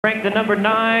Ranked the number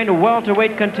 9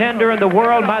 welterweight contender in the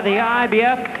world by the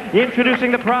IBF.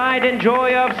 Introducing the pride and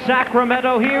joy of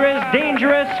Sacramento, here is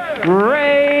dangerous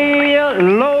Rey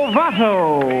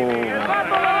Lovato.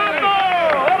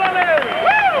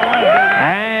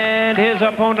 And his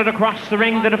opponent across the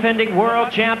ring, the defending world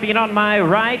champion on my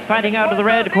right, fighting out of the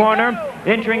red corner,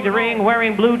 entering the ring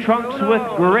wearing blue trunks with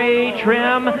gray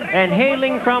trim and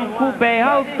hailing from Cupe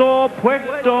Alto,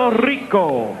 Puerto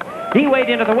Rico. He weighed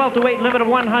in at the welterweight limit of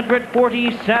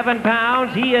 147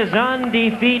 pounds. He is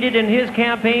undefeated in his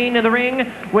campaign in the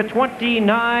ring with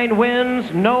 29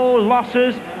 wins, no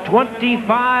losses,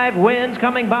 25 wins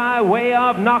coming by way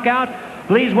of knockout.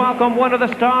 Please welcome one of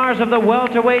the stars of the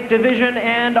welterweight division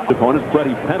and opponent,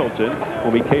 Freddie Pendleton,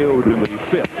 will be KO'd in the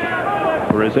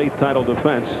 5th for his 8th title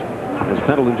defense, as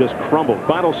Pendleton just crumbled.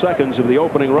 Final seconds of the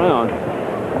opening round,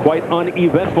 quite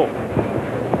uneventful.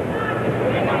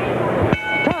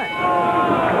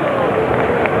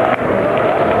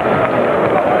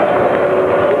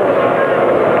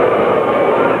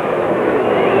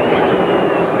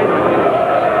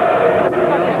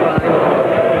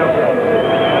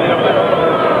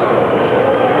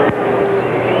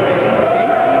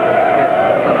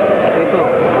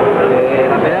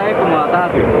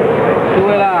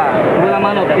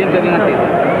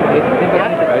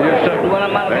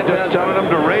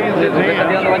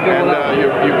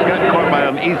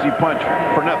 Punch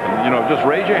for nothing, you know, just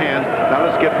raise your hand. Now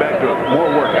let's get back to more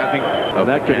work. I think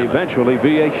that could eventually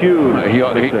be a huge he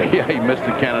missed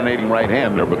the cannonading right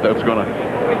hander, but that's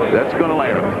gonna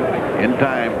land in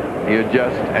time. He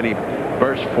adjusts and he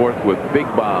bursts forth with big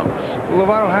bombs.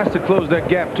 Lovato has to close that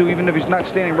gap too, even if he's not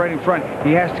standing right in front.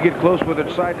 He has to get close with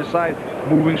it, side to side,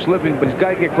 moving, slipping, but he's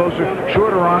got to get closer.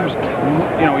 Shorter arms,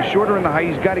 you know, he's shorter in the height.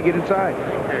 He's got to get inside.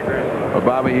 Well,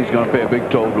 Bobby, he's going to pay a big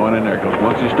toll going in there, because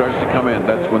once he starts to come in,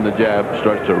 that's when the jab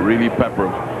starts to really pepper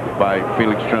him by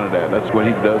Felix Trinidad. That's what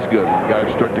he does good. When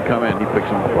guys start to come in, he picks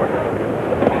them apart.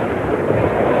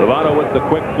 Lovato with the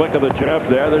quick flick of the jab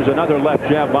there. There's another left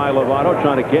jab by Lovato,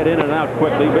 trying to get in and out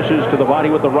quickly. Misses to the body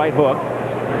with the right hook.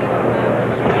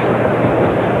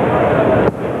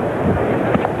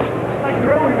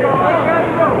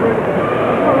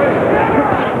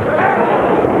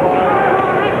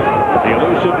 The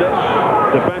elusiveness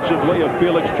defensively of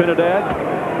Felix Trinidad.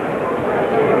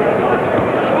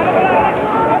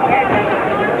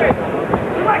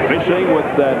 Fishing with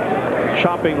that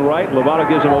chopping right. Lovato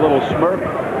gives him a little smirk.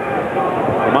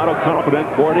 Lovato confident,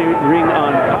 bordering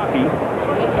on cocky.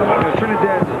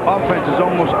 Trinidad's offense is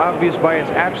almost obvious by its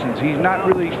absence. He's not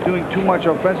really doing too much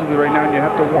offensively right now, and you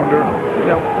have to wonder, you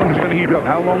know, when he's going to heat up.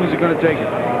 How long is he going to take it?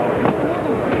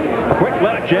 Quick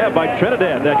left jab by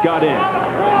Trinidad that got in.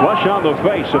 Rush on the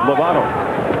face of Lovato.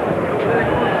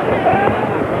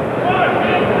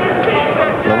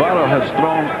 Lovato has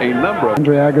thrown a number of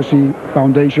Andre Agassi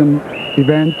Foundation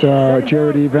event,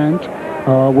 charity event,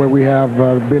 where we have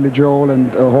Billy Joel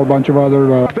and a whole bunch of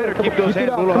other. Better keep those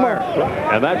hands a little higher.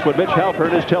 And that's what Mitch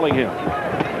Halpern is telling him.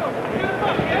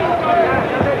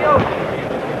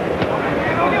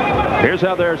 Here's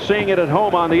how they're seeing it at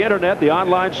home on the internet. The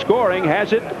online scoring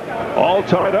has it all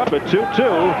tied up at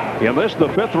 2-2 in this, the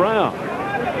 5th round.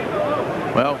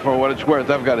 Well, for what it's worth,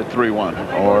 I've got it 3-1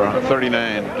 or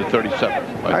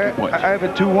 39-37 by 2 points. I have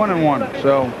it 2-1 and 1.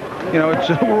 So, you know, it's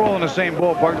we're all in the same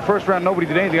ballpark. The first round, nobody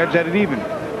did anything. I just had it even.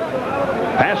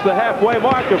 Past the halfway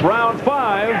mark of round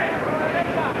 5.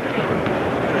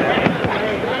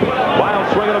 Wild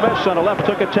swing and a miss on a left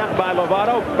hook attempt by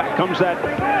Lovato. Back comes that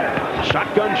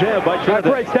shotgun jab by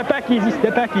Trinidad. Break. Step back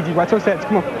easy. Watch those heads.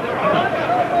 Come on.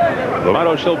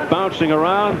 Lovato still bouncing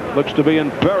around. Looks to be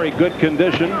in very good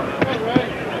condition.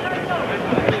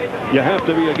 You have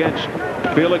to be against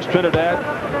Felix Trinidad.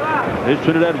 Here's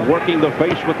Trinidad working the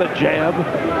face with the jab.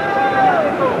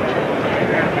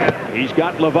 He's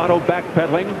got Lovato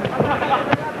backpedaling.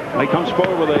 He comes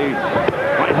forward with a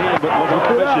right hand, but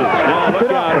Lovato misses. Now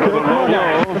look out for the low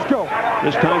low. Let's go.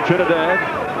 This time Trinidad,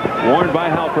 warned by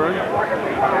Halpern.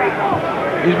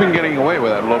 He's been getting away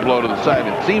with that low blow to the side.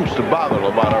 It seems to bother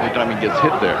Lovato every time he gets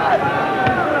hit there.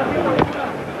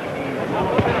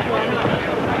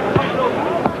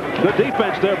 Good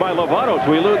defense there by Lovato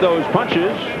to elude those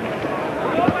punches.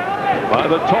 By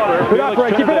the taller Felix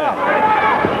Trinidad. Keep it up.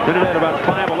 Trinidad about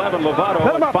 5'11", Lovato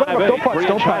at 5'8",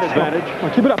 3-inch height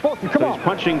advantage. Keep it up, both. Come on. He's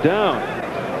punching down.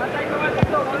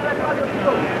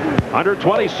 Under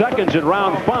 20 seconds in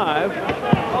round 5.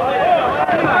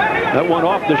 That one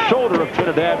off the shoulder of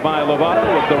Trinidad by Lovato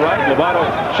with the right. Lovato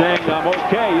saying, I'm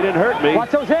okay, you didn't hurt me.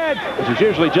 Watch those heads. This is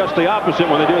usually just the opposite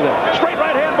when they do that. Straight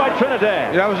right hand by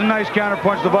Trinidad. Yeah, that was a nice counter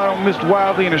punch. Lovato missed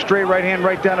wildly in a straight right hand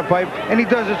right down the pipe, and he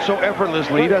does it so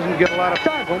effortlessly. He doesn't get a lot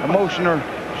of emotion or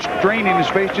strain in his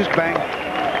face. Just bang.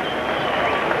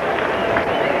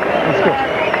 Let's go.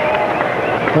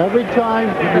 Every time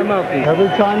you're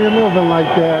moving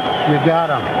like that, you got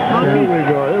him. Here we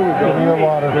go. Give me the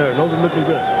water. There, those are looking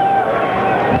good.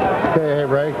 Hey,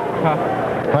 Ray.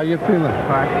 How you feeling?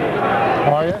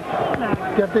 Are you?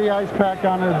 Get the ice pack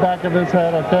on the back of his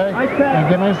head, okay? And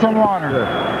give me some water.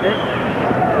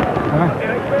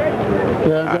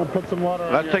 Yeah, I'm going to put some water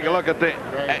on. Let's take a look at the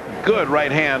good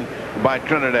right hand by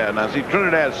Trinidad. Now, see,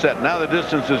 Trinidad's set. Now the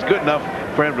distance is good enough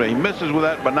for him. He misses with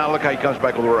that, but now look how he comes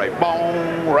back with the right.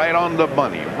 Boom! Right on the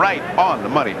money. Right on the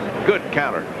money. Good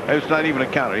counter. It's not even a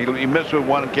counter. He missed with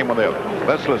one and came with the other.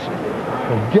 Let's listen.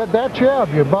 Get that jab.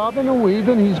 You're bobbing and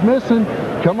weaving. He's missing.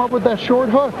 Come up with that short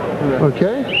hook.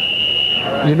 Okay?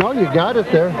 You know you got it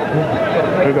there.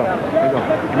 There you go.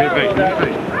 Give me a face. Give me a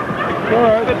face. All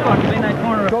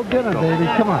right. Go get him, baby.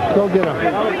 Come on. Go get him.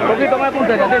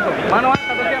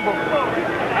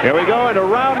 Here we go into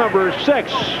round number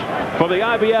 6 for the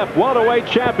IBF Welterweight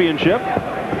Championship.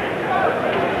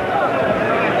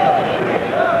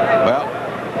 Well,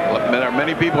 there are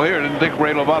many people here who didn't think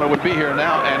Rey Lovato would be here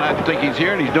now, and I think he's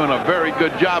here, and he's doing a very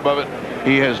good job of it.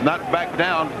 He has not backed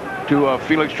down to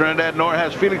Felix Trinidat, nor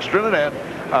has Felix Trinidad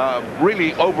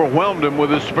really overwhelmed him with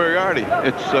his superiority.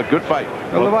 It's a good fight.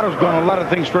 Well, Lovato's done a lot of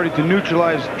things, Freddie, to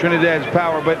neutralize Trinidad's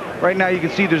power, but right now you can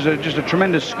see there's just a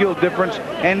tremendous skill difference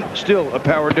and still a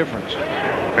power difference.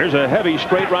 There's a heavy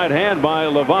straight right hand by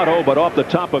Lovato, but off the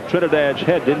top of Trinidad's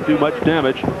head. Didn't do much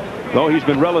damage, though he's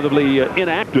been relatively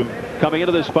inactive coming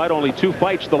into this fight. Only 2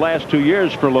 fights the last 2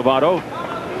 years for Lovato.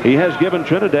 He has given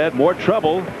Trinidad more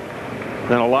trouble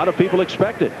than a lot of people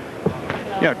expected.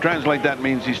 Yeah, translate that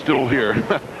means he's still here,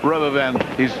 rather than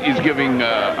he's giving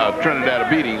Trinidad a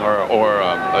beating or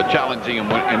challenging him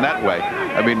in that way.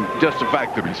 I mean, just the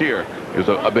fact that he's here is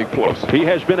a big plus. He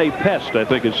has been a pest, I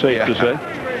think it's safe to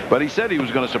say. But he said he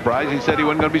was going to surprise. He said he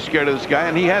wasn't going to be scared of this guy,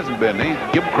 and he hasn't been.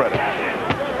 Give him credit.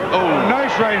 Oh,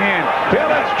 nice right hand.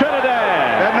 Felix Trinidad.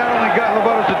 That not only got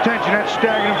Lovato's attention, that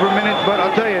staggered him for a minute, but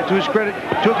I'll tell you, to his credit,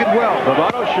 took it well.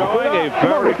 Lovato showing a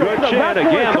very good chin.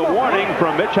 Again, the warning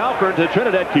from Mitch Halpern to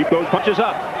Trinidad, keep those punches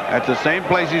up. That's the same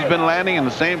place he's been landing, and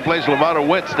the same place Lovato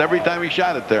winced every time he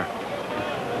shot it there.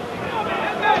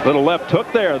 Little left hook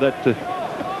there that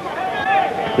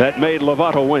made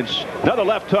Lovato wince. Another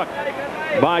left hook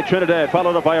by Trinidad,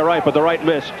 followed up by a right, but the right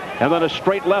missed. And then a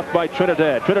straight left by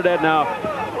Trinidad. Trinidad now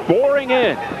boring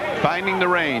in. Finding the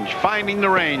range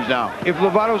now. If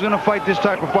Lovato's going to fight this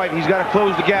type of fight, he's got to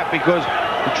close the gap, because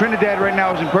Trinidad right now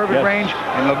is in perfect range,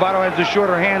 and Lovato has the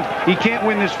shorter hands. He can't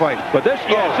win this fight. But this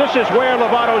is where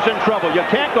Lovato's in trouble. You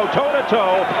can't go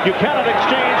toe-to-toe. You cannot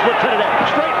exchange with Trinidad.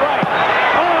 Straight right.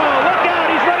 Oh, look out.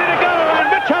 He's ready to go, and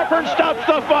Mitch Halpern stops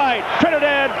the fight.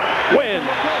 Trinidad wins.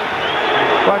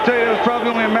 Well, I tell you, it was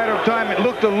probably only a matter of time. It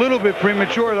looked a little bit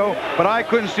premature, though, but I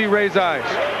couldn't see Ray's eyes.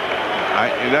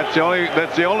 That's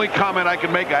the only comment I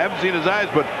can make. I haven't seen his eyes,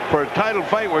 but for a title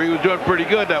fight where he was doing pretty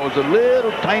good, that was a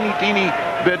little teeny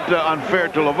bit unfair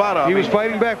to Lovato. He was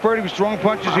fighting back, Freddie. He was throwing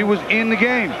punches. He was in the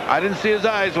game. I didn't see his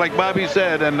eyes, like Bobby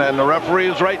said, and the referee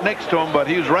was right next to him, but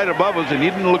he was right above us, and he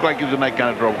didn't look like he was in that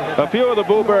kind of trouble. A few of the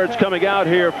Boo Birds coming out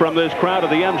here from this crowd of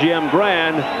the MGM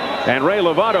Grand, and Rey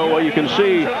Lovato, well, you can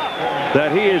see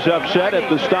that he is upset at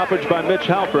the stoppage by Mitch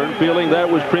Halpern, feeling that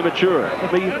was premature.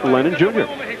 Lennon Jr.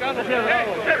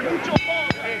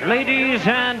 Ladies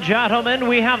and gentlemen,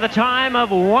 we have the time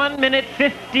of 1 minute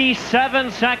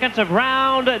 57 seconds of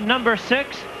round number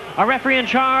 6. Our referee in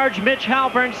charge, Mitch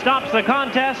Halpern, stops the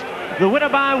contest. The winner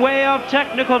by way of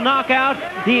technical knockout.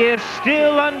 He is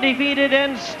still undefeated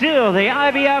and still the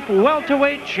IBF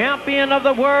welterweight champion of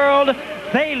the world,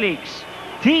 Felix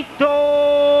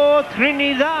Trinidad.